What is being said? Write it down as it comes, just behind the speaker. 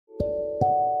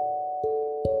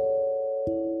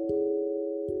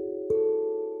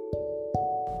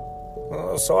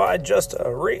So I just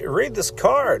read this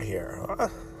card here.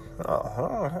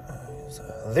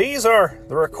 These are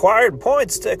the required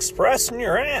points to express in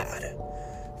your ad.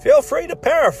 Feel free to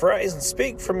paraphrase and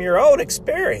speak from your own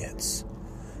experience.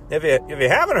 If you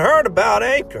haven't heard about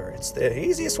Anchor, it's the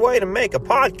easiest way to make a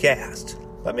podcast.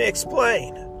 Let me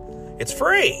explain. It's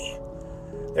free.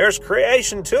 There's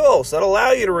creation tools that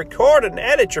allow you to record and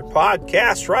edit your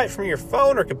podcast right from your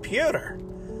phone or computer.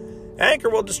 Anchor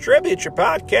will distribute your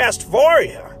podcast for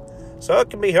you, so it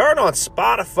can be heard on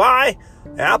Spotify,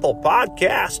 Apple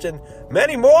Podcast, and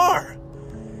many more.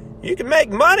 You can make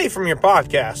money from your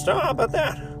podcast. How about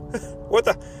that? With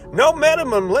no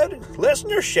minimum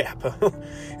listenership.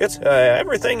 It's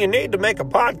everything you need to make a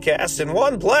podcast in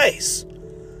one place.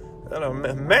 And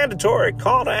a mandatory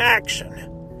call to action.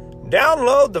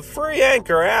 Download the free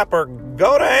Anchor app or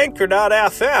go to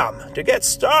anchor.fm to get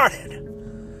started.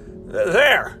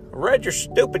 There, read your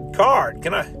stupid card.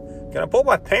 Can I pull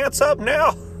my pants up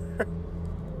now?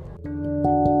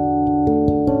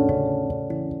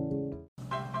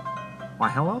 Why,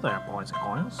 hello there, boys and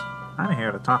girls. I'm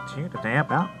here to talk to you today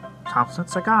about Thompson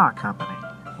Cigar Company.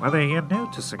 Whether you're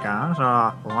new to cigars or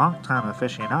a long-time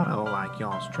aficionado like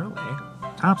yours truly,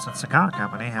 Thompson Cigar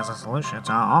Company has a solution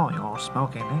to all your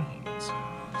smoking needs.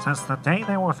 Since the day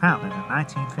they were founded in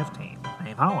 1915,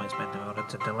 they've always been devoted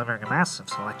to delivering a massive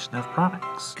selection of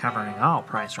products, covering all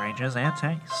price ranges and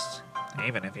tastes.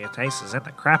 Even if your taste is in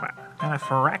the crapper, at a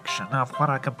fraction of what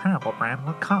a comparable brand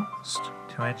would cost.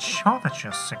 To ensure that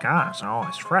your cigars are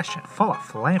always fresh and full of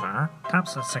flavor,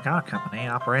 Thompson Cigar Company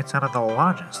operates out of the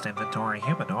largest inventory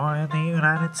humidor in the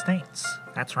United States.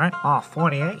 That's right, all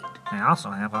 48. They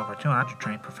also have over 200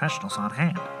 trained professionals on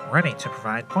hand, ready to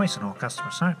provide personal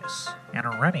customer service, and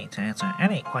are ready to answer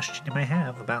any question you may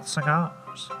have about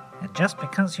cigars. And just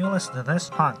because you listen to this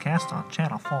podcast on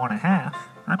Channel 4.5,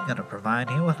 I'm going to provide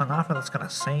you with an offer that's going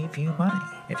to save you money.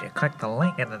 If you click the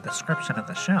link in the description of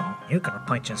the show, you can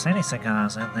purchase any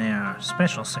cigars in their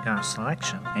special cigar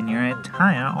selection, and your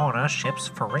entire order ships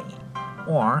free.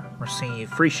 Or receive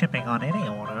free shipping on any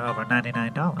order over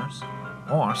 $99.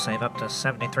 Or save up to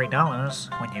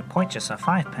 $73 when you purchase a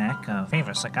 5-pack of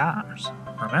favorite cigars.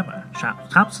 Remember,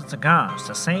 shop Thompson Cigars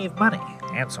to save money,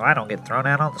 and so I don't get thrown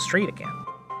out on the street again.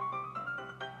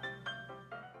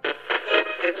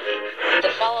 The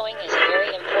following is a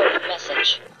very important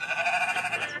message.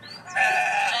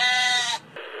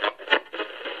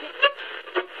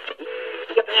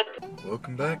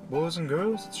 Welcome back, boys and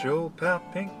girls. It's your old pal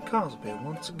Pink Cosby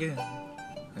once again.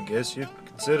 I guess you'd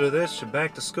consider this your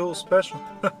back-to-school special.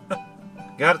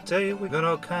 Gotta tell you, we got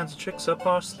all kinds of tricks up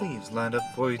our sleeves lined up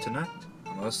for you tonight.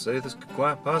 I must say this could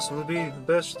quite possibly be the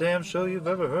best damn show you've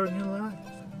ever heard in your life.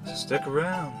 So stick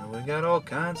around, and we got all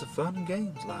kinds of fun and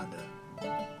games lined up.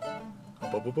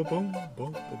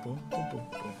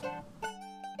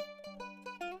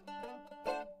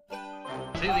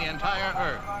 See the entire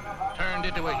Earth turned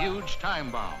into a huge time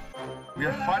bomb. We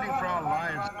are fighting for our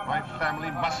lives. My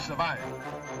family must survive.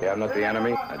 I'm not the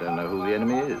enemy. I don't know who the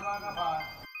enemy is.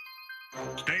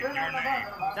 State your name.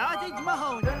 Sergeant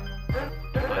Mahoney.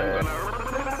 I'm gonna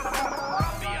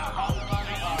be a hound.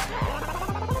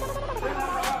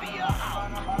 Be a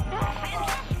hound.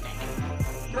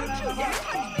 Don't you dare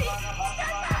touch me!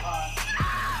 Stand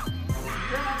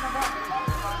back!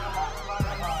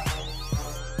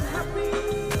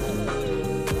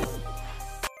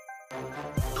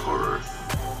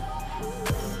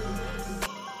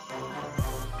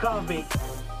 Cosby.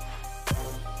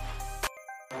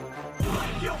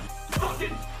 You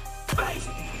fucking face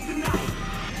tonight!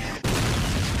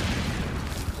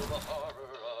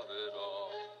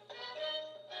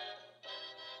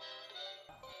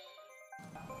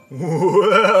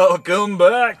 Welcome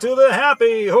back to the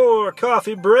Happy Horror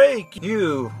Coffee Break,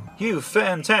 you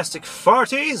fantastic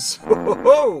farties.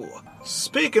 Ho.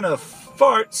 Speaking of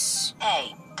farts,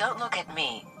 Hey, don't look at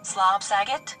me. Slob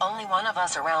Saget, only one of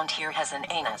us around here has an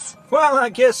anus. well, I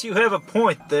guess you have a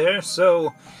point there,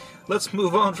 so let's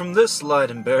move on from this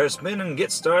light embarrassment and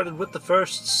get started with the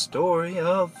first story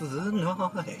of the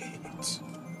night.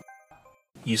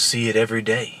 You see it every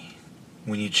day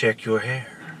when you check your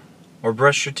hair or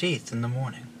brush your teeth in the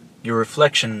morning. Your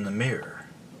reflection in the mirror.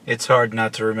 It's hard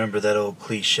not to remember that old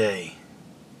cliche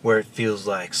where it feels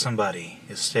like somebody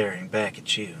is staring back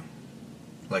at you,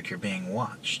 like you're being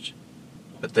watched.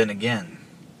 But then again,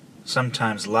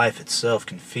 sometimes life itself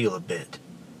can feel a bit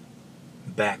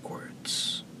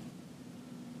backwards.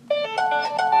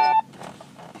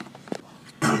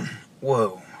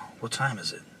 Whoa, what time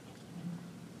is it?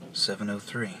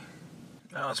 7:03.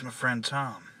 Oh, it's my friend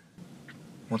Tom.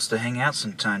 Wants to hang out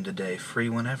sometime today, free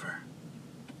whenever.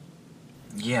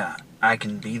 Yeah, I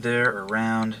can be there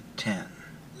around 10.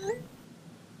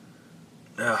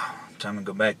 Oh, time to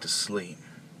go back to sleep.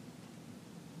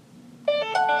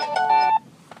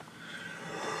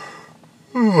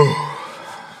 Alright,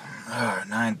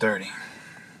 9:30.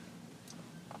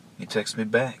 You text me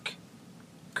back.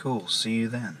 Cool, see you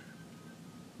then.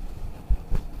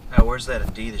 Now, where's that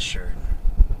Adidas shirt?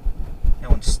 That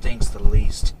one stinks the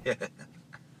least.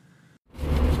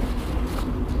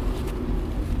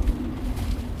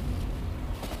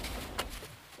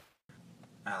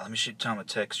 Let me shoot Tom a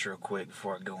text real quick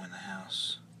before I go in the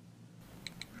house.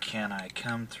 Can I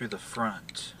come through the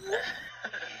front?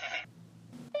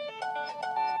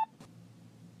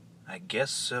 I guess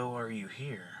so. Are you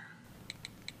here?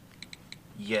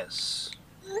 Yes.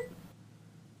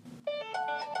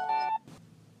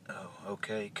 Oh,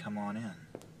 okay. Come on in.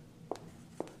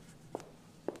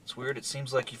 It's weird. It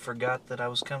seems like you forgot that I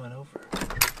was coming over.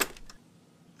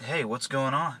 Hey, what's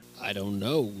going on? I don't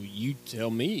know. You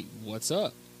tell me. What's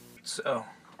up? So,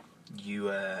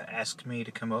 you asked me to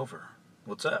come over.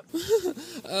 What's up?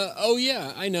 Oh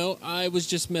yeah, I know. I was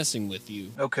just messing with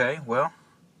you. Okay, well,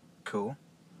 cool.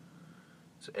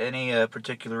 So any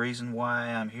particular reason why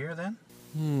I'm here then?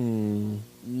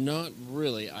 Not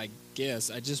really, I guess.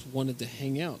 I just wanted to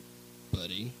hang out,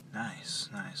 buddy. Nice.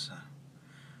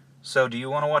 So, do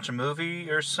you want to watch a movie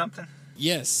or something?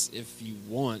 Yes, if you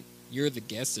want. You're the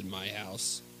guest in my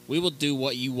house. We will do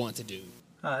what you want to do.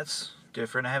 Oh, that's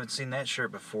different. I haven't seen that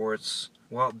shirt before. It's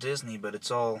Walt Disney, but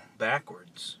it's all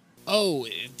backwards. Oh,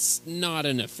 it's not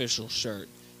an official shirt.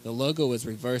 The logo is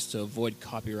reversed to avoid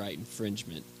copyright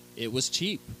infringement. It was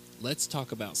cheap. Let's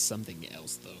talk about something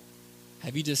else, though.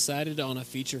 Have you decided on a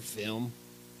feature film?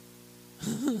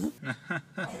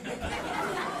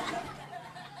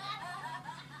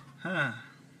 Huh.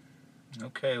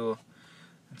 Okay, well,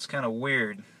 it's kind of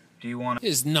weird. Do you want to...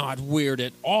 It's not weird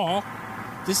at all.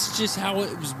 This is just how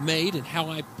it was made and how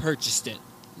I purchased it.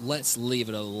 Let's leave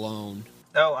it alone.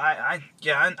 Oh, I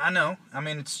know. I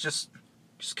mean, it's just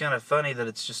kind of funny that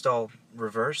it's just all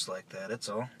reversed like that, that's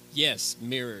all. Yes,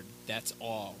 mirrored, that's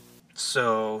all.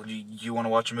 So, you want to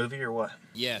watch a movie or what?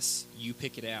 Yes, you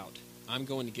pick it out. I'm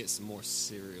going to get some more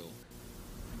cereal.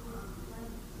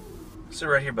 Sit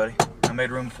right here, buddy. I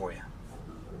made room for you.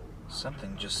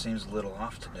 Something just seems a little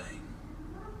off today.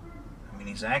 I mean,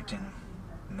 he's acting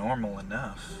normal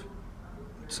enough.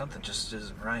 Something just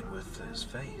isn't right with his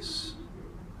face.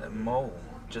 That mole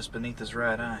just beneath his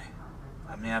right eye.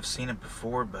 I mean, I've seen it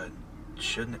before, but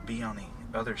shouldn't it be on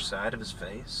the other side of his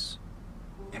face?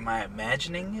 Am I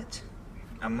imagining it?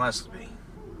 I must be.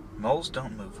 Moles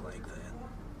don't move like that.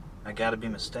 I gotta be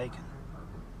mistaken.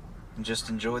 And just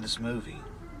enjoy this movie.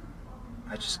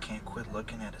 I just can't quit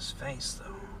looking at his face,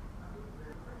 though.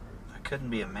 I couldn't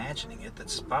be imagining it. That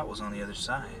spot was on the other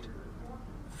side.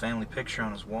 A family picture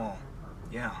on his wall.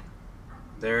 Yeah,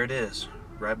 there it is,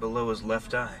 right below his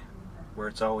left eye, where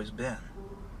it's always been.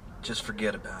 Just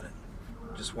forget about it.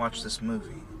 Just watch this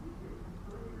movie.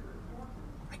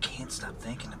 I can't stop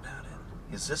thinking about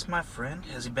it. Is this my friend?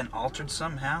 Has he been altered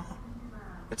somehow?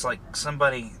 It's like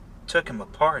somebody took him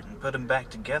apart and put him back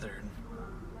together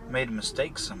and made a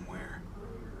mistake somewhere.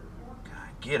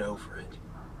 God, get over it.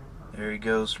 There he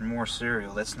goes for more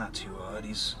cereal. That's not too odd.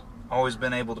 He's always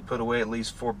been able to put away at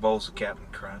least 4 bowls of Captain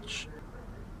Crunch.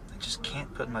 I just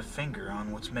can't put my finger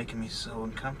on what's making me so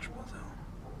uncomfortable, though.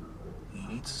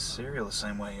 He eats the cereal the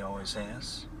same way he always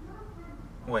has.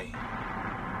 Wait.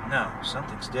 No,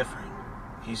 something's different.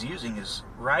 He's using his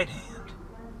right hand.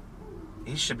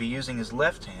 He should be using his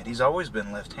left hand. He's always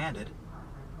been left-handed.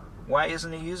 Why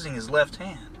isn't he using his left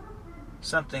hand?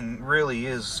 Something really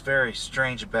is very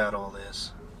strange about all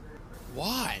this.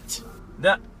 What?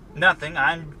 Nothing.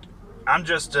 I'm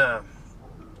just, I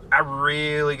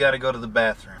really gotta go to the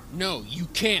bathroom. No, you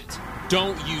can't.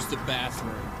 Don't use the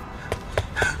bathroom.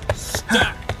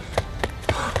 Stop!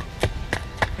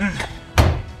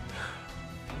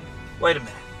 Wait a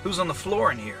minute. Who's on the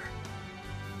floor in here?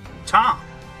 Tom.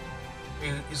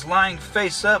 He's lying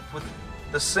face up with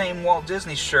the same Walt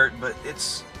Disney shirt, but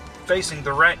it's facing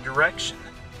the right direction.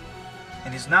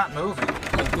 And he's not moving.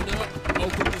 Open up.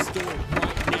 Open this door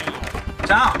right now.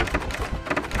 Tom!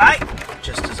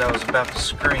 Just as I was about to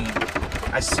scream,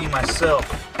 I see myself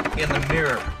in the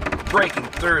mirror, breaking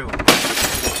through.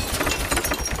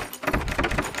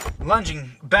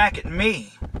 Lunging back at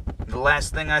me. The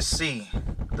last thing I see,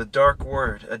 the dark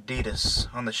word Adidas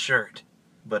on the shirt,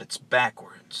 but it's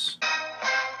backwards.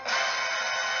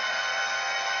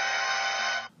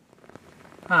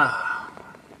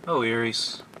 Oh,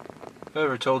 Iris. Have I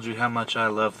ever told you how much I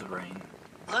love the rain?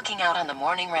 Looking out on the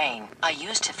morning rain, I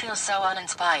used to feel so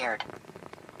uninspired.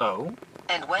 Oh?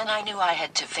 And when I knew I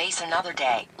had to face another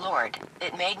day, Lord,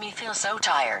 it made me feel so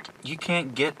tired. You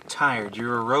can't get tired.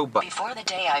 You're a robot. Before the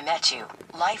day I met you,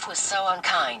 life was so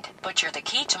unkind, but you're the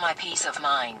key to my peace of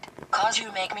mind. 'Cause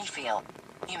you make me feel.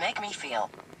 You make me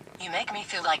feel. You make me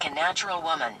feel like a natural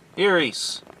woman.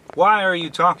 Iris, why are you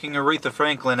talking Aretha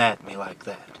Franklin at me like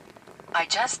that? I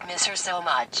just miss her so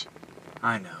much.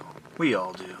 I know. We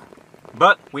all do.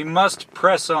 But we must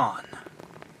press on.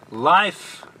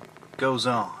 Life goes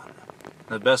on.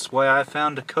 The best way I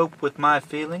found to cope with my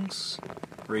feelings?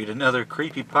 Read another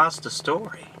creepypasta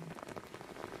story.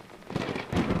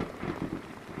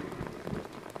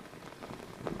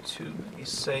 Too many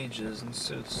sages and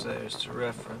soothsayers to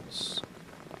reference.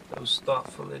 Those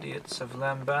thoughtful idiots have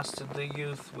lambasted the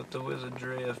youth with the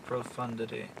wizardry of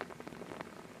profundity.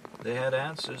 They had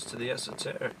answers to the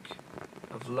esoteric,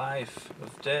 of life,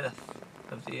 of death,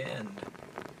 of the end.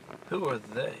 Who are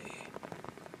they?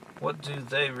 What do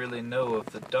they really know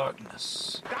of the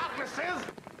darkness? Darknesses!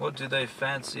 What do they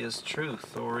fancy as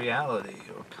truth or reality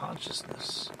or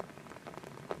consciousness?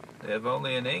 They have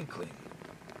only an inkling,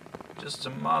 just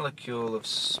a molecule of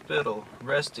spittle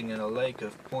resting in a lake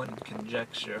of pointed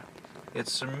conjecture.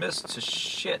 It's submiss to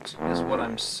shit, is what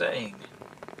I'm saying.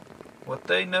 What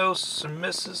they know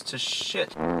submisses to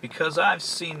shit, because I've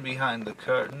seen behind the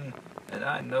curtain, and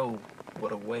I know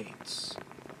what awaits.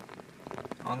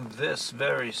 On this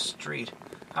very street,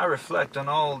 I reflect on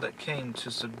all that came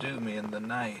to subdue me in the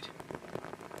night.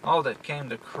 All that came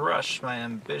to crush my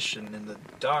ambition in the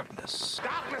darkness.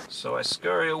 So I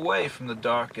scurry away from the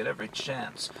dark at every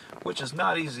chance, which is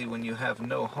not easy when you have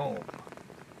no home.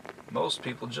 Most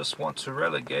people just want to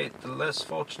relegate the less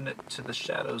fortunate to the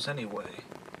shadows anyway.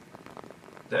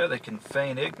 There they can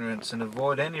feign ignorance and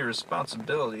avoid any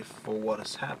responsibility for what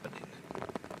is happening.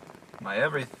 My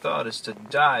every thought is to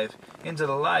dive into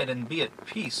the light and be at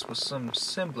peace with some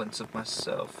semblance of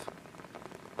myself.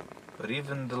 But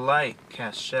even the light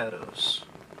casts shadows.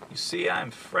 You see, I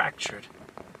am fractured.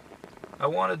 I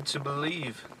wanted to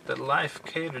believe that life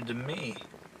catered to me,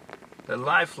 that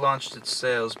life launched its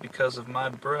sails because of my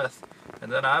breath,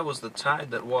 and that I was the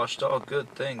tide that washed all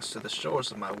good things to the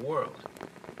shores of my world.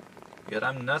 Yet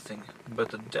I'm nothing but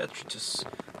the detritus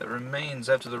that remains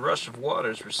after the rush of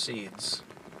waters recedes.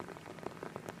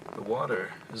 The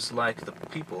water is like the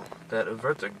people that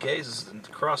avert their gazes and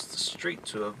cross the street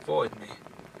to avoid me.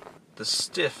 The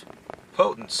stiff,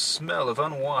 potent smell of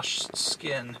unwashed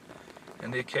skin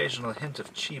and the occasional hint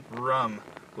of cheap rum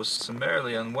was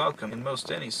summarily unwelcome in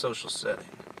most any social setting.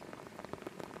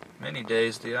 Many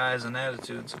days the eyes and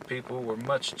attitudes of people were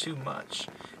much too much,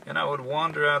 and I would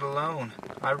wander out alone,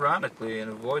 ironically in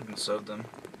avoidance of them.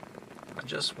 I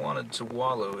just wanted to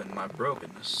wallow in my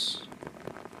brokenness.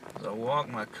 As I walk,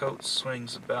 my coat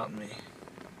swings about me,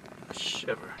 and I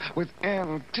shiver. With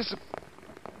anticipation.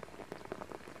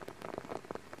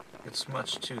 It's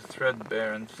much too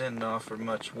threadbare and thin to offer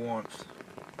much warmth,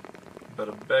 but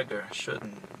a beggar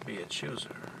shouldn't be a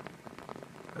chooser.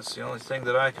 That's the only thing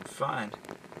that I could find.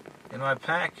 In my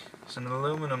pack is an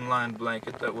aluminum-lined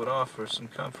blanket that would offer some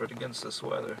comfort against this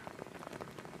weather.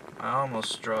 I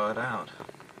almost draw it out,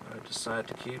 but I decide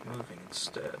to keep moving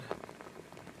instead.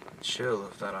 The chill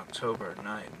of that October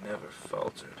night never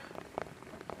faltered.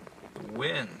 The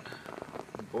wind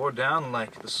bore down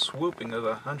like the swooping of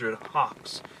 100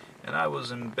 hawks, and I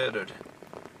was embittered.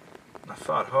 I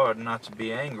fought hard not to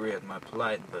be angry at my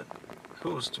plight, but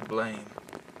who's to blame?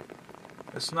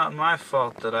 It's not my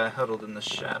fault that I huddled in the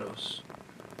shadows.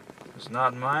 It's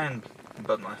not mine,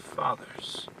 but my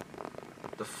father's.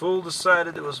 The fool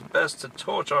decided it was best to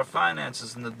torch our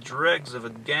finances in the dregs of a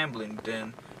gambling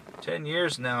den. 10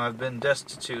 years now I've been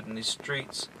destitute in these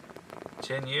streets.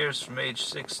 10 years from age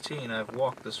 16 I've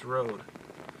walked this road.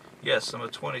 Yes, I'm a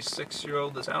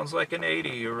 26-year-old that sounds like an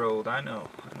 80-year-old. I know.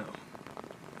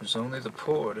 There's only the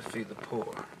poor to feed the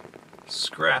poor.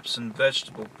 Scraps and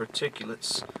vegetable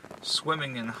particulates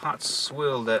swimming in hot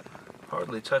swill that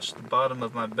hardly touch the bottom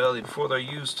of my belly before they're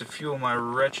used to fuel my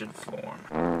wretched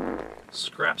form.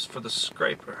 Scraps for the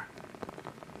scraper.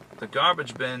 The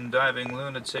garbage bin diving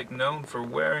lunatic known for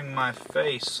wearing my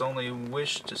face only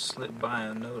wished to slip by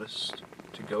unnoticed,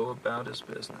 to go about his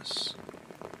business.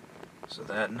 So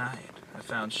that night I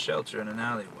found shelter in an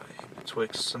alleyway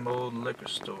betwixt some old liquor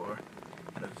store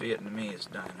and a Vietnamese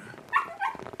diner.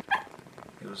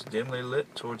 It was dimly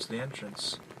lit towards the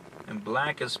entrance, and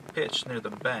black as pitch near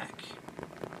the back.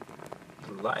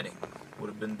 The lighting would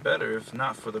have been better if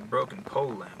not for the broken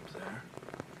pole lamp there.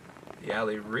 The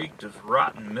alley reeked of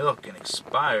rotten milk and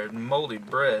expired, moldy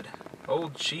bread,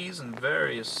 old cheese and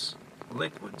various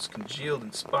liquids congealed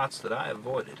in spots that I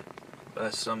avoided. But I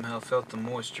somehow felt the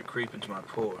moisture creep into my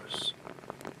pores.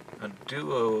 A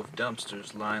duo of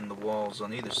dumpsters lined the walls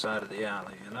on either side of the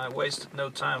alley, and I wasted no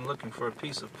time looking for a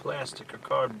piece of plastic or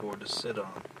cardboard to sit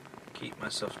on, keep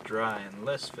myself dry and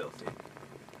less filthy.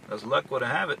 As luck would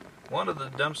have it, one of the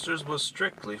dumpsters was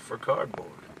strictly for cardboard.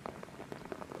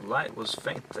 The light was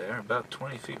faint there, about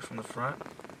 20 feet from the front,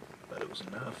 but it was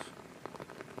enough.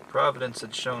 Providence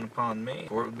had shone upon me,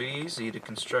 for it would be easy to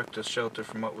construct a shelter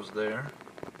from what was there.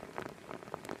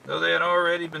 Though they had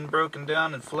already been broken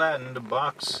down and flattened, a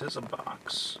box is a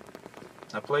box.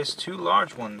 I placed 2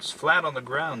 large ones flat on the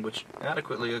ground, which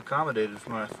adequately accommodated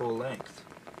for my full length.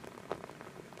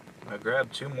 I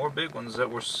grabbed 2 more big ones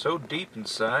that were so deep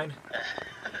inside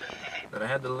that I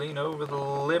had to lean over the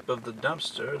lip of the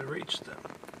dumpster to reach them.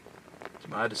 To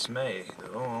my dismay,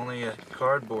 though only a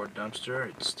cardboard dumpster,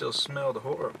 it still smelled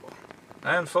horrible.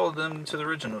 I unfolded them to the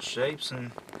original shapes,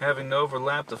 and having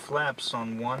overlapped the flaps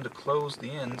on one to close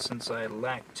the end since I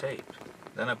lacked tape.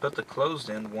 Then I put the closed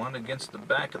end one against the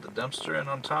back of the dumpster and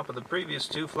on top of the previous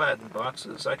 2 flattened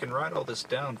boxes. I can write all this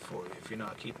down for you if you're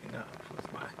not keeping up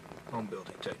with my home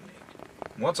building technique.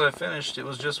 Once I finished, it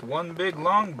was just one big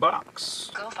long box.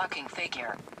 Go fucking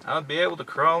figure. I would be able to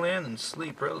crawl in and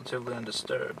sleep relatively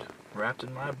undisturbed, wrapped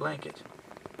in my blanket.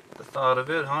 The thought of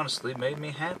it honestly made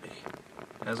me happy,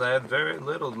 as I had very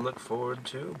little to look forward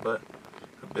to but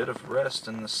a bit of rest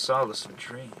and the solace of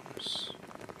dreams.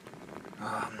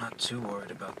 I'm not too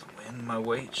worried about the wind. My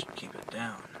weight should keep it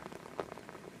down.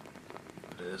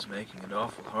 But it is making it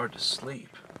awful hard to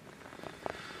sleep.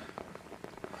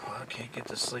 Well, I can't get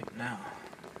to sleep now.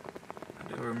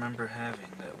 I do remember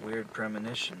having that weird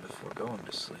premonition before going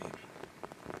to sleep.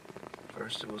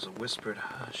 First it was a whispered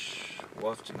hush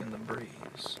wafting in the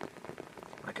breeze.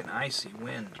 Like an icy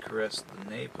wind caressed the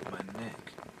nape of my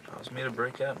neck, caused me to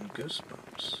break out in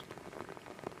goosebumps.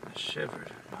 I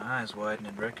shivered, my eyes widened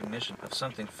in recognition of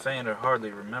something faint or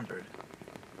hardly remembered.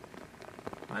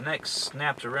 My neck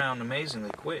snapped around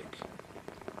amazingly quick,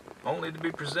 only to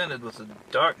be presented with the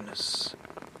darkness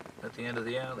at the end of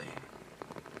the alley.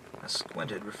 I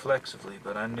squinted reflexively,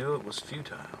 but I knew it was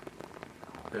futile.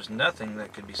 There's nothing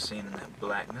that could be seen in that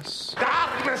blackness.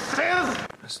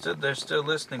 I stood there still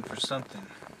listening for something,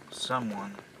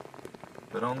 someone,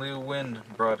 but only the wind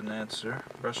brought an answer,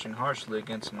 brushing harshly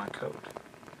against my coat.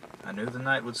 I knew the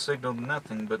night would signal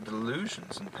nothing but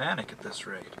delusions and panic at this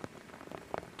rate.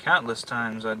 Countless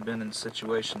times I'd been in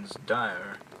situations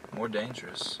dire, more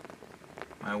dangerous.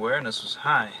 My awareness was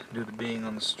high due to being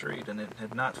on the street, and it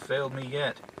had not failed me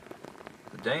yet.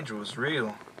 The danger was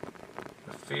real.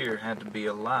 The fear had to be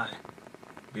a lie.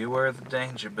 Be aware of the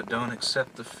danger, but don't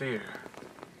accept the fear.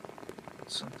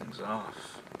 But something's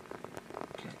off.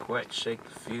 Can't quite shake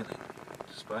the feeling,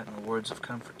 despite my words of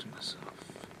comfort to myself.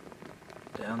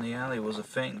 Down the alley was a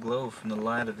faint glow from the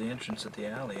light of the entrance at the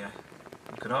alley.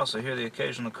 I could also hear the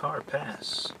occasional car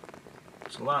pass.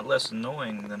 It's a lot less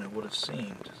annoying than it would have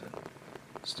seemed.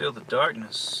 Still, the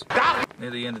darkness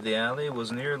near the end of the alley was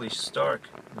an eerily stark,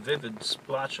 vivid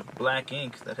splotch of black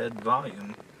ink that had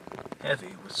volume,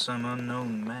 heavy with some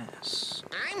unknown mass.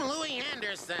 I'm Louis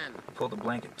Anderson. I pulled the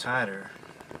blanket tighter,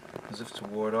 as if to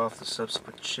ward off the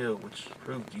subsequent chill, which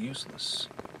proved useless.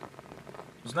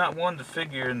 I was not one to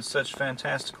figure in such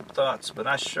fantastical thoughts, but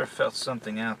I sure felt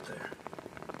something out there.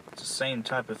 It's the same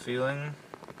type of feeling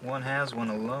one has when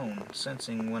alone,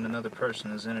 sensing when another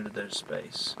person has entered their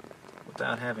space,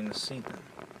 without having to see them.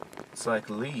 It's like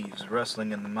leaves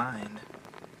rustling in the mind.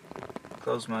 I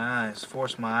closed my eyes,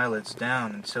 forced my eyelids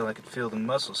down until I could feel the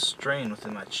muscles strain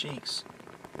within my cheeks.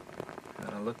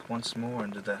 Then I looked once more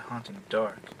into that haunting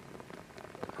dark,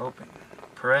 hoping,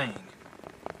 praying,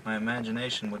 my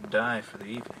imagination would die for the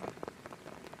evening.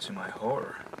 To my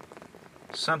horror,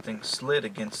 something slid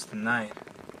against the night,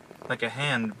 like a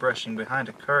hand brushing behind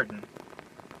a curtain.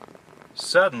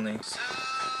 Suddenly,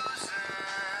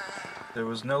 there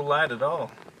was no light at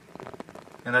all,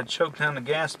 and I choked down a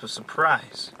gasp of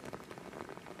surprise.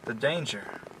 The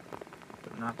danger,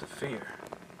 but not the fear.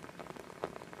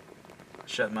 I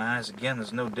shut my eyes again.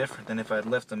 There's no different than if I had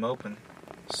left them open.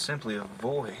 Simply a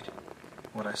void.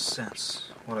 What I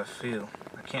sense, what I feel,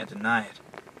 I can't deny it.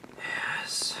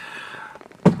 Yes.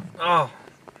 Oh,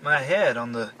 my head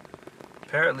on the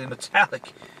apparently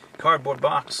metallic cardboard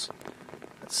box.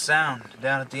 That sound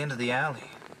down at the end of the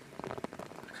alley.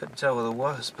 I couldn't tell what it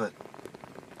was, but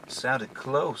it sounded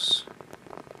close.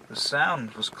 The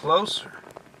sound was closer.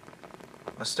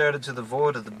 I stared into the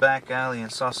void of the back alley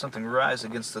and saw something rise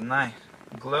against the night,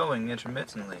 glowing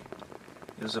intermittently.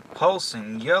 It was a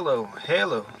pulsing yellow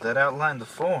halo that outlined the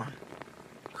form,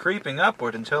 creeping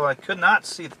upward until I could not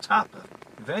see the top of it.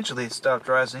 Eventually it stopped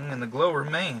rising and the glow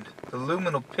remained, the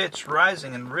luminal pitch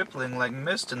rising and rippling like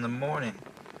mist in the morning.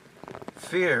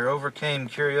 Fear overcame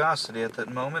curiosity at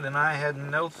that moment, and I had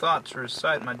no thought to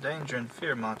recite my danger and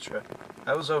fear mantra.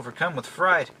 I was overcome with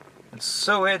fright, and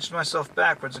so edged myself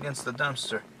backwards against the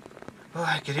dumpster. Oh,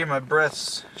 I could hear my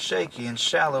breaths shaky and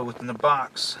shallow within the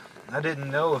box. I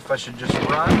didn't know if I should just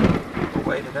run or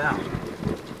wait it out.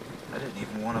 I didn't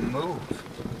even want to move.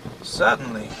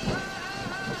 Suddenly,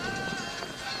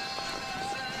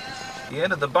 the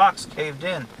end of the box caved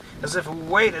in, as if a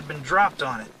weight had been dropped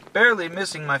on it, barely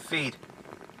missing my feet.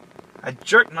 I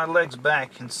jerked my legs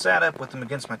back and sat up with them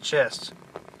against my chest.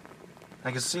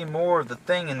 I could see more of the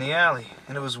thing in the alley,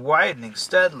 and it was widening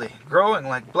steadily, growing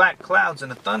like black clouds in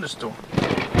a thunderstorm.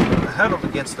 I huddled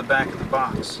against the back of the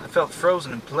box. I felt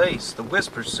frozen in place. The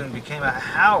whispers soon became a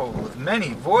howl of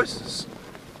many voices.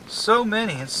 So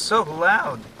many and so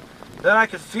loud that I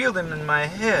could feel them in my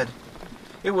head.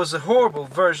 It was a horrible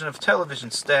version of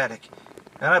television static,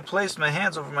 and I placed my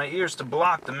hands over my ears to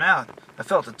block them out. I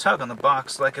felt a tug on the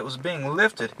box like it was being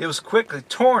lifted. It was quickly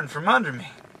torn from under me.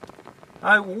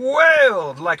 I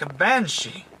wailed like a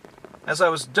banshee as I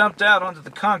was dumped out onto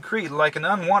the concrete like an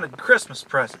unwanted Christmas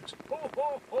present.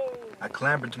 I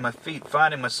clambered to my feet,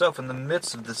 finding myself in the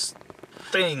midst of this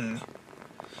thing.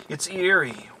 Its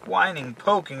eerie, whining,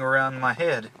 poking around my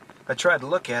head. I tried to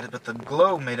look at it, but the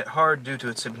glow made it hard due to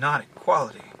its hypnotic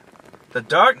quality. The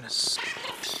darkness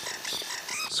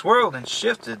swirled and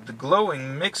shifted, the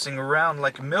glowing mixing around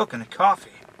like milk in a coffee.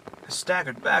 I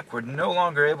staggered backward, no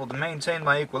longer able to maintain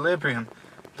my equilibrium.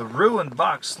 The ruined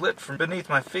box slipped from beneath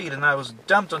my feet, and I was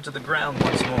dumped onto the ground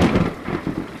once more.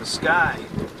 The sky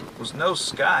was no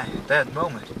sky at that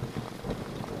moment.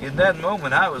 In that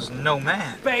moment, I was no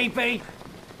man. Baby!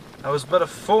 I was but a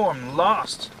form,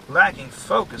 lost, lacking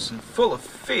focus, and full of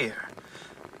fear.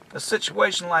 A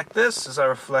situation like this, as I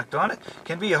reflect on it,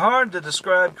 can be hard to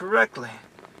describe correctly,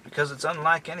 because it's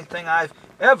unlike anything I've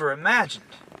ever imagined.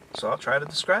 So I'll try to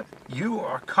describe it. You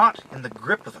are caught in the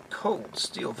grip of a cold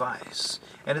steel vise,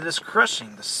 and it is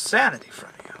crushing the sanity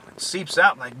from you. It seeps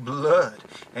out like blood,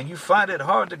 and you find it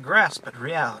hard to grasp at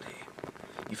reality.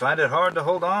 You find it hard to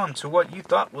hold on to what you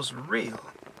thought was real.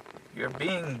 You're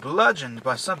being bludgeoned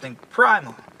by something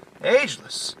primal,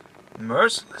 ageless,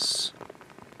 merciless.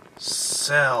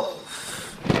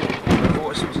 Self. The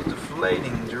voice was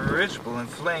deflating, dirigible,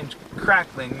 inflamed,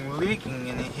 crackling, leaking,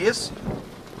 and hissing.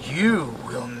 You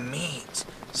will meet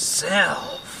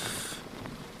self.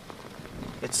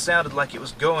 It sounded like it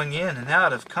was going in and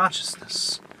out of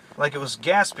consciousness, like it was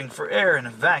gasping for air in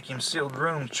a vacuum-sealed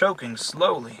room, choking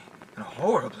slowly and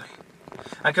horribly.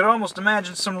 I could almost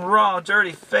imagine some raw,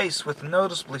 dirty face with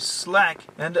noticeably slack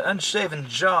and unshaven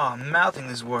jaw mouthing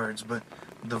these words, but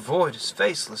the void is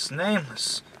faceless,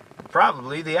 nameless, and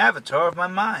probably the avatar of my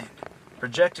mind,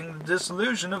 projecting the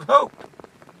disillusion of hope.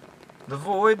 The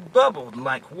void bubbled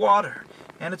like water,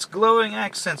 and its glowing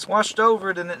accents washed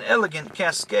over it in an elegant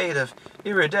cascade of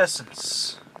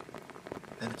iridescence.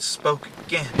 Then it spoke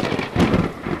again.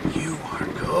 You are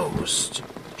ghost,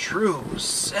 true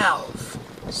self,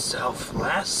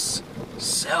 selfless,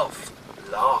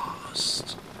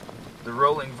 self-lost. The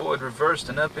rolling void reversed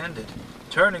and upended,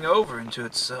 turning over into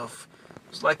itself. It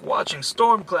was like watching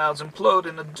storm clouds implode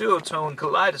in a duotone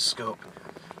kaleidoscope.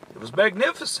 It was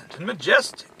magnificent and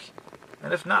majestic,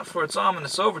 and if not for its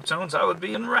ominous overtones, I would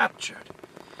be enraptured.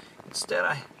 Instead,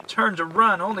 I turned to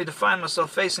run, only to find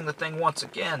myself facing the thing once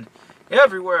again.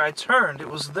 Everywhere I turned, it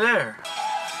was there.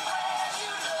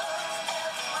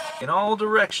 In all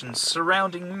directions,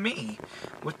 surrounding me.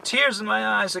 With tears in my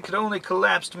eyes, I could only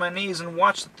collapse to my knees and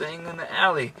watch the thing in the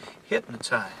alley,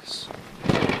 hypnotized.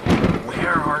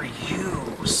 Where are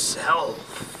you,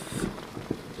 self?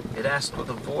 It asked with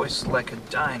a voice like a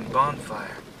dying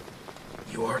bonfire.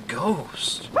 You're a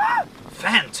ghost,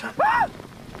 phantom,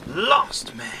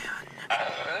 lost man.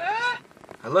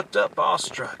 I looked up,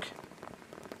 awestruck.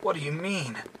 What do you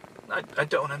mean? I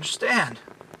don't understand.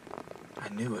 I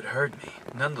knew it heard me.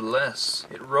 Nonetheless,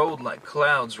 it rolled like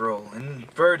clouds roll,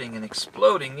 inverting and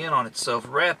exploding in on itself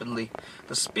rapidly.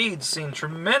 The speed seemed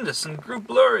tremendous and grew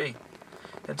blurry,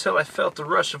 until I felt the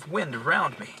rush of wind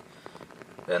around me.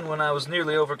 Then, when I was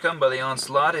nearly overcome by the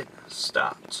onslaught, it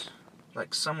stopped,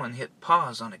 like someone hit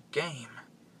pause on a game.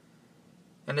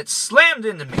 And it slammed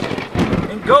into me,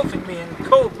 engulfing me in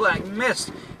cold black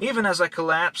mist. Even as I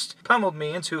collapsed, pummeled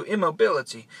me into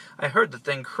immobility. I heard the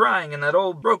thing crying in that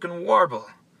old broken warble.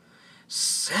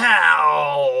 Self!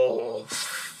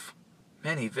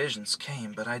 Many visions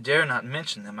came, but I dare not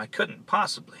mention them. I couldn't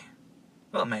possibly.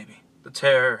 Well, maybe. The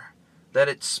terror that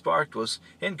it sparked was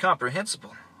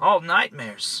incomprehensible. All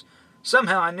nightmares.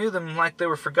 Somehow I knew them like they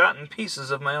were forgotten pieces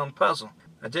of my own puzzle.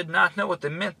 I did not know what they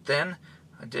meant then.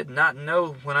 I did not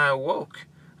know when I awoke.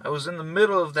 I was in the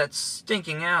middle of that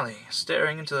stinking alley,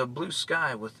 staring into the blue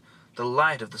sky with the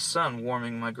light of the sun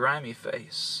warming my grimy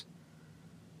face.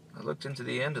 I looked into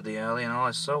the end of the alley and all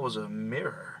I saw was a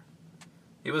mirror.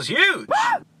 It was huge!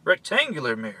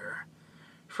 Rectangular mirror,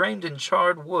 framed in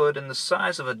charred wood and the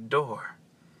size of a door.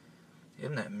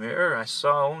 In that mirror I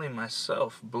saw only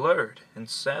myself, blurred and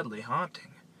sadly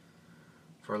haunting.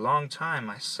 For a long time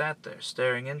I sat there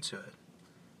staring into it.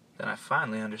 Then I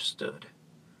finally understood.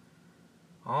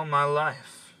 All my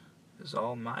life is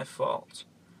all my fault.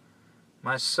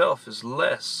 Myself is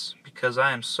less because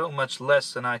I am so much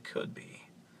less than I could be.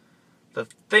 The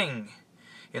thing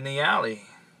in the alley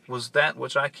was that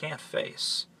which I can't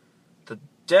face. The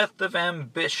death of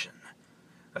ambition,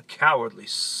 a cowardly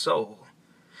soul.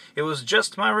 It was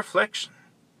just my reflection.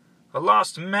 A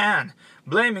lost man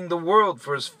blaming the world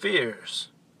for his fears.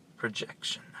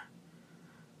 Projection.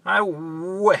 I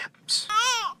wept.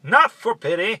 Not for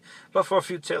pity, but for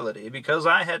futility, because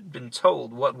I had been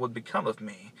told what would become of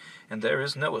me, and there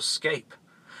is no escape.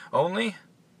 Only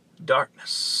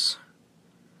darkness.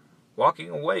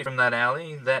 Walking away from that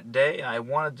alley that day, I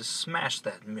wanted to smash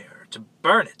that mirror, to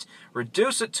burn it,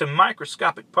 reduce it to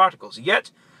microscopic particles, yet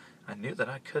I knew that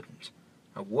I couldn't.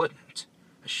 I wouldn't.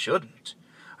 I shouldn't.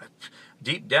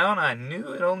 Deep down, I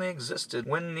knew it only existed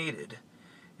when needed,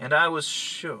 and I was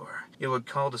sure it would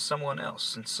call to someone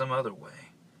else in some other way.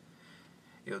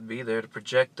 It would be there to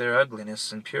project their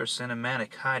ugliness in pure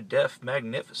cinematic high-def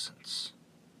magnificence.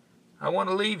 I want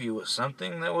to leave you with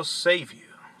something that will save you,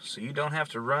 so you don't have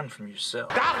to run from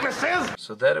yourself.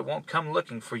 So that it won't come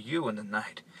looking for you in the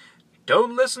night.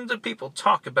 Don't listen to people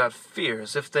talk about fear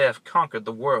as if they have conquered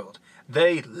the world.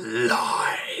 They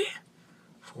lie.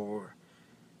 For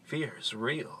fear is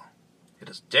real. It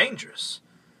is dangerous.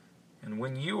 And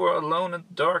when you are alone in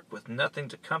the dark with nothing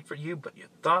to comfort you but your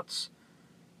thoughts,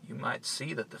 you might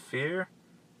see that the fear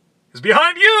is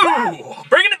behind you!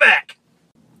 Bringing it back!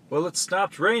 Well, it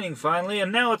stopped raining finally,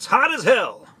 and now it's hot as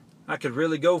hell. I could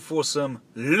really go for some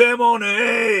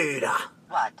lemonade.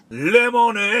 What?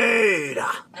 Lemonade.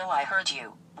 No, I heard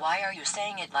you. Why are you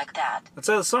saying it like that? That's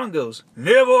how the song goes.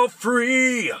 Never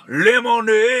free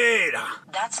lemonade.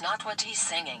 That's not what he's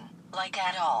singing. Like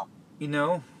at all. You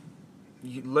know,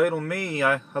 you ladle me,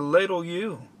 I ladle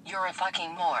you. You're a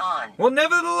fucking moron. Well,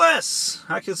 nevertheless,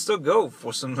 I can still go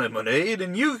for some lemonade,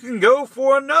 and you can go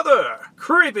for another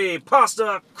creepy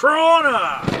pasta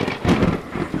corona.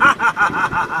 Ha ha ha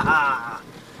ha ha ha!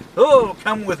 Oh,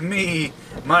 come with me,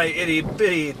 my itty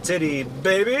bitty titty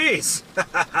babies.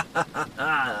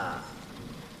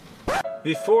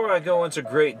 Before I go into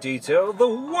great detail, the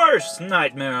worst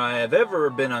nightmare I have ever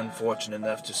been unfortunate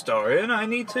enough to star in, I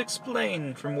need to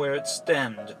explain from where it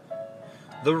stemmed.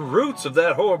 The roots of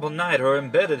that horrible night are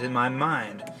embedded in my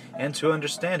mind, and to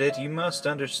understand it, you must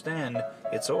understand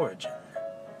its origin.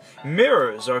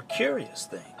 Mirrors are curious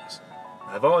things.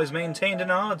 I've always maintained an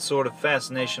odd sort of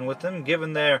fascination with them,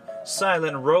 given their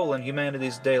silent role in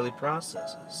humanity's daily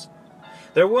processes.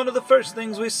 They're one of the first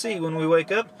things we see when we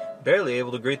wake up, barely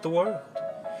able to greet the world.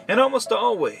 And almost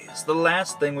always the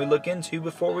last thing we look into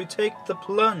before we take the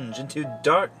plunge into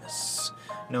darkness,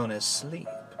 known as sleep.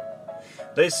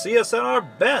 They see us at our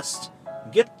best.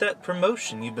 Get that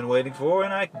promotion you've been waiting for,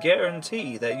 and I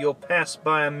guarantee that you'll pass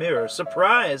by a mirror,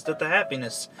 surprised at the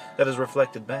happiness that is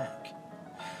reflected back.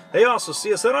 They also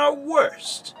see us at our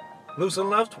worst. Lose a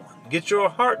loved one, get your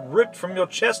heart ripped from your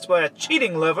chest by a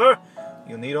cheating lover.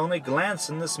 You need only glance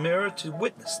in this mirror to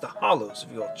witness the hollows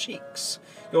of your cheeks,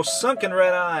 your sunken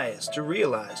red eyes, to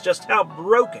realize just how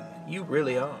broken you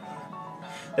really are.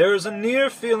 There is a near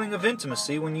feeling of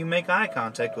intimacy when you make eye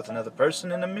contact with another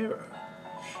person in a mirror.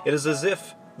 It is as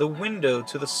if the window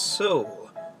to the soul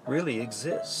really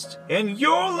exists, and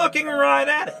you're looking right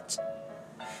at it.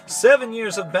 7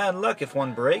 years of bad luck if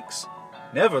one breaks.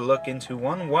 Never look into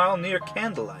one while near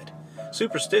candlelight.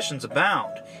 Superstitions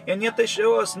abound, and yet they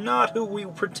show us not who we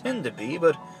pretend to be,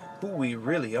 but who we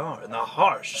really are in the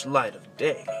harsh light of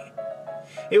day.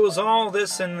 It was all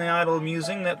this and the idle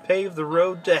musing that paved the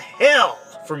road to hell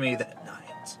for me that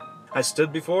night. I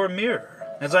stood before a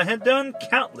mirror, as I had done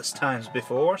countless times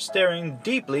before, staring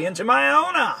deeply into my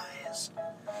own eyes.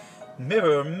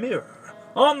 Mirror, mirror,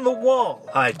 on the wall,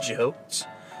 I joked,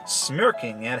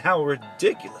 smirking at how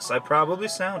ridiculous I probably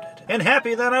sounded, and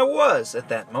happy that I was, at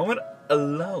that moment,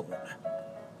 alone.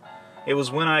 It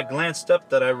was when I glanced up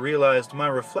that I realized my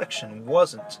reflection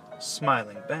wasn't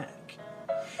smiling back.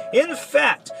 In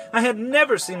fact, I had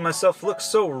never seen myself look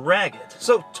so ragged,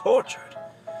 so tortured.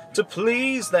 To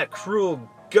please that cruel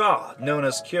god known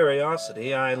as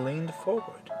curiosity, I leaned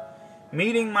forward,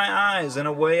 meeting my eyes in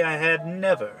a way I had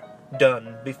never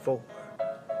done before.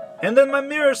 And then my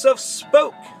mirror self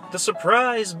spoke, the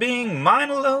surprise being mine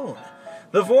alone.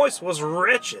 The voice was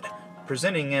wretched,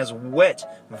 presenting as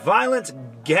wet,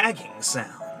 violent gagging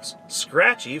sounds,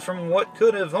 scratchy from what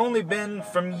could have only been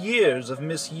from years of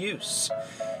misuse.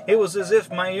 It was as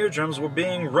if my eardrums were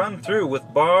being run through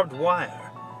with barbed wire.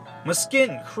 My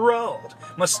skin crawled,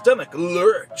 my stomach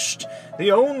lurched.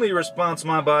 The only response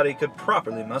my body could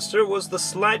properly muster was the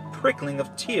slight prickling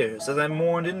of tears as I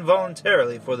mourned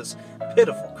involuntarily for this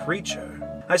pitiful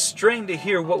creature. I strained to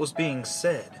hear what was being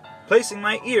said, placing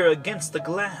my ear against the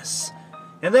glass,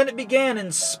 and then it began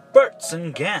in spurts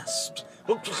and gasps.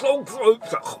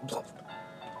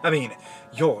 I mean,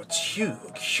 you're too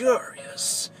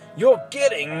curious. You're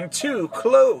getting too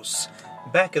close.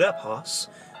 Back it up, Hoss.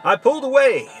 I pulled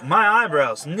away, my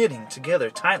eyebrows knitting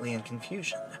together tightly in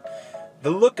confusion.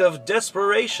 The look of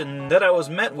desperation that I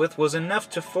was met with was enough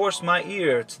to force my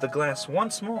ear to the glass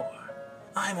once more.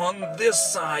 I'm on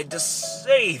this side to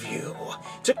save you,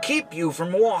 to keep you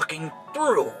from walking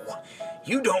through.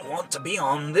 You don't want to be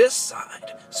on this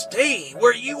side. Stay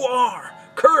where you are.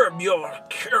 Curb your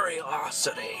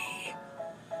curiosity.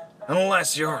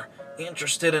 Unless you're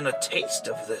interested in a taste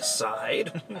of this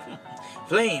side.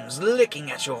 Flames licking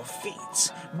at your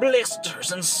feet,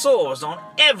 blisters and sores on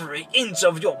every inch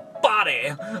of your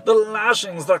body, the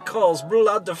lashings that cause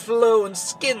blood to flow and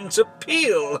skin to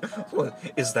peel.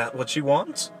 Is that what you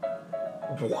want?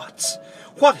 What?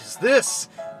 What is this?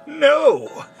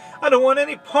 No! I don't want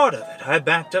any part of it. I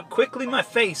backed up quickly,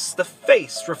 the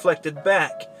face reflected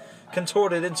back,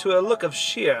 contorted into a look of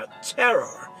sheer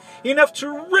terror, enough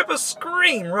to rip a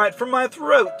scream right from my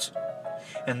throat.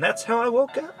 And that's how I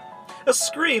woke up. A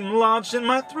scream lodged in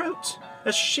my throat,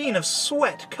 a sheen of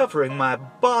sweat covering my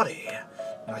body.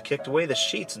 I kicked away the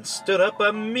sheets and stood up,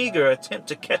 a meager attempt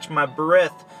to catch my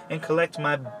breath and collect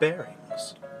my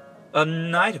bearings. A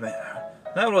nightmare.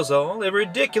 That was all, a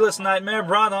ridiculous nightmare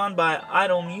brought on by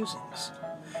idle musings.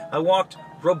 I walked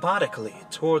robotically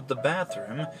toward the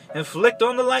bathroom and flicked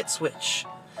on the light switch.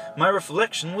 My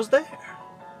reflection was there.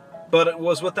 But it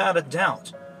was without a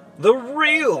doubt the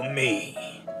real me.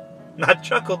 I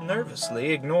chuckled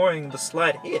nervously, ignoring the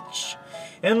slight hitch,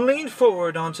 and leaned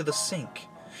forward onto the sink.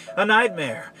 A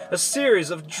nightmare, a series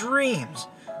of dreams.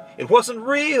 It wasn't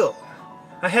real.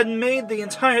 I had made the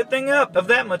entire thing up, of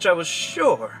that much I was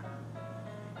sure.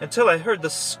 Until I heard the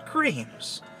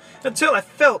screams, until I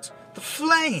felt the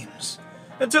flames,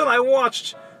 until I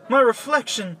watched my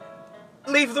reflection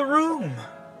leave the room.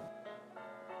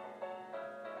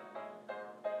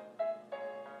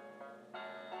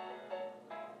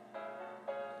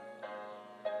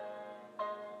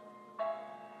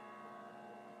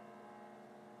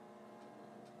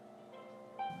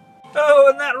 Oh,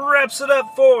 and that wraps it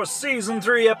up for Season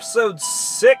 3, Episode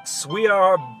 6. We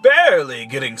are barely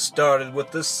getting started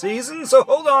with this season, so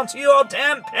hold on to your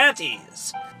damn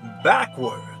panties.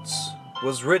 Backwards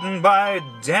was written by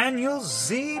Daniel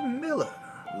Z. Miller,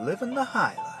 Living the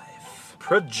High Life.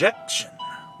 Projection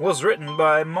was written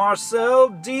by Marcel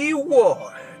D.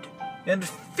 Ward. And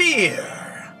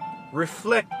Fear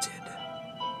Reflected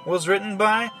was written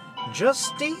by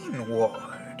Justine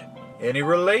Ward. Any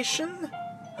relation?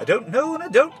 I don't know and I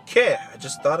don't care. I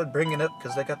just thought I'd bring it up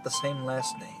because they got the same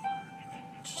last name.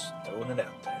 Just throwing it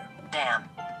out there. Damn.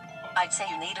 I'd say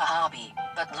you need a hobby,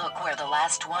 but look where the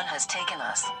last one has taken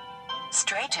us.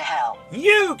 Straight to hell.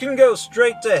 You can go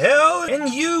straight to hell,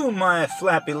 and you, my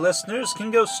flappy listeners,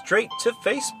 can go straight to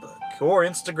Facebook or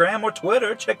Instagram or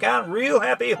Twitter. Check out Real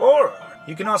Happy Horror.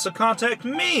 You can also contact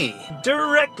me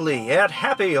directly at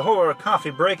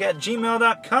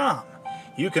happyhorrorcoffeebreak@gmail.com.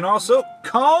 You can also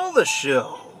call the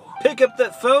show. Pick up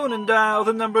that phone and dial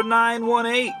the number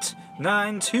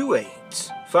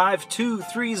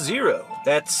 918-928-5230.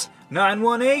 That's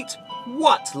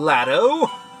 918-WHAT-LATO?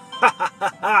 Ha ha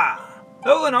ha ha!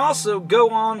 Oh, and also go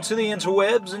on to the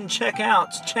interwebs and check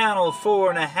out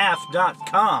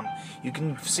channel4.5.com. You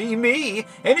can see me,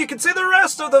 and you can see the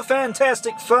rest of the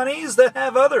fantastic funnies that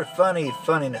have other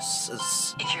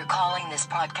funninesses. If you're calling this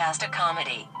podcast a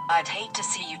comedy, I'd hate to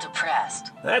see you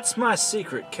depressed. That's my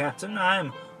secret, Captain.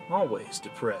 I'm always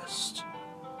depressed.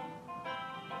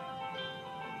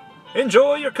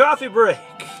 Enjoy your coffee break.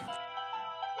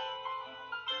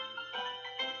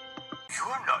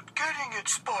 You're not getting it,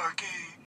 Sparky.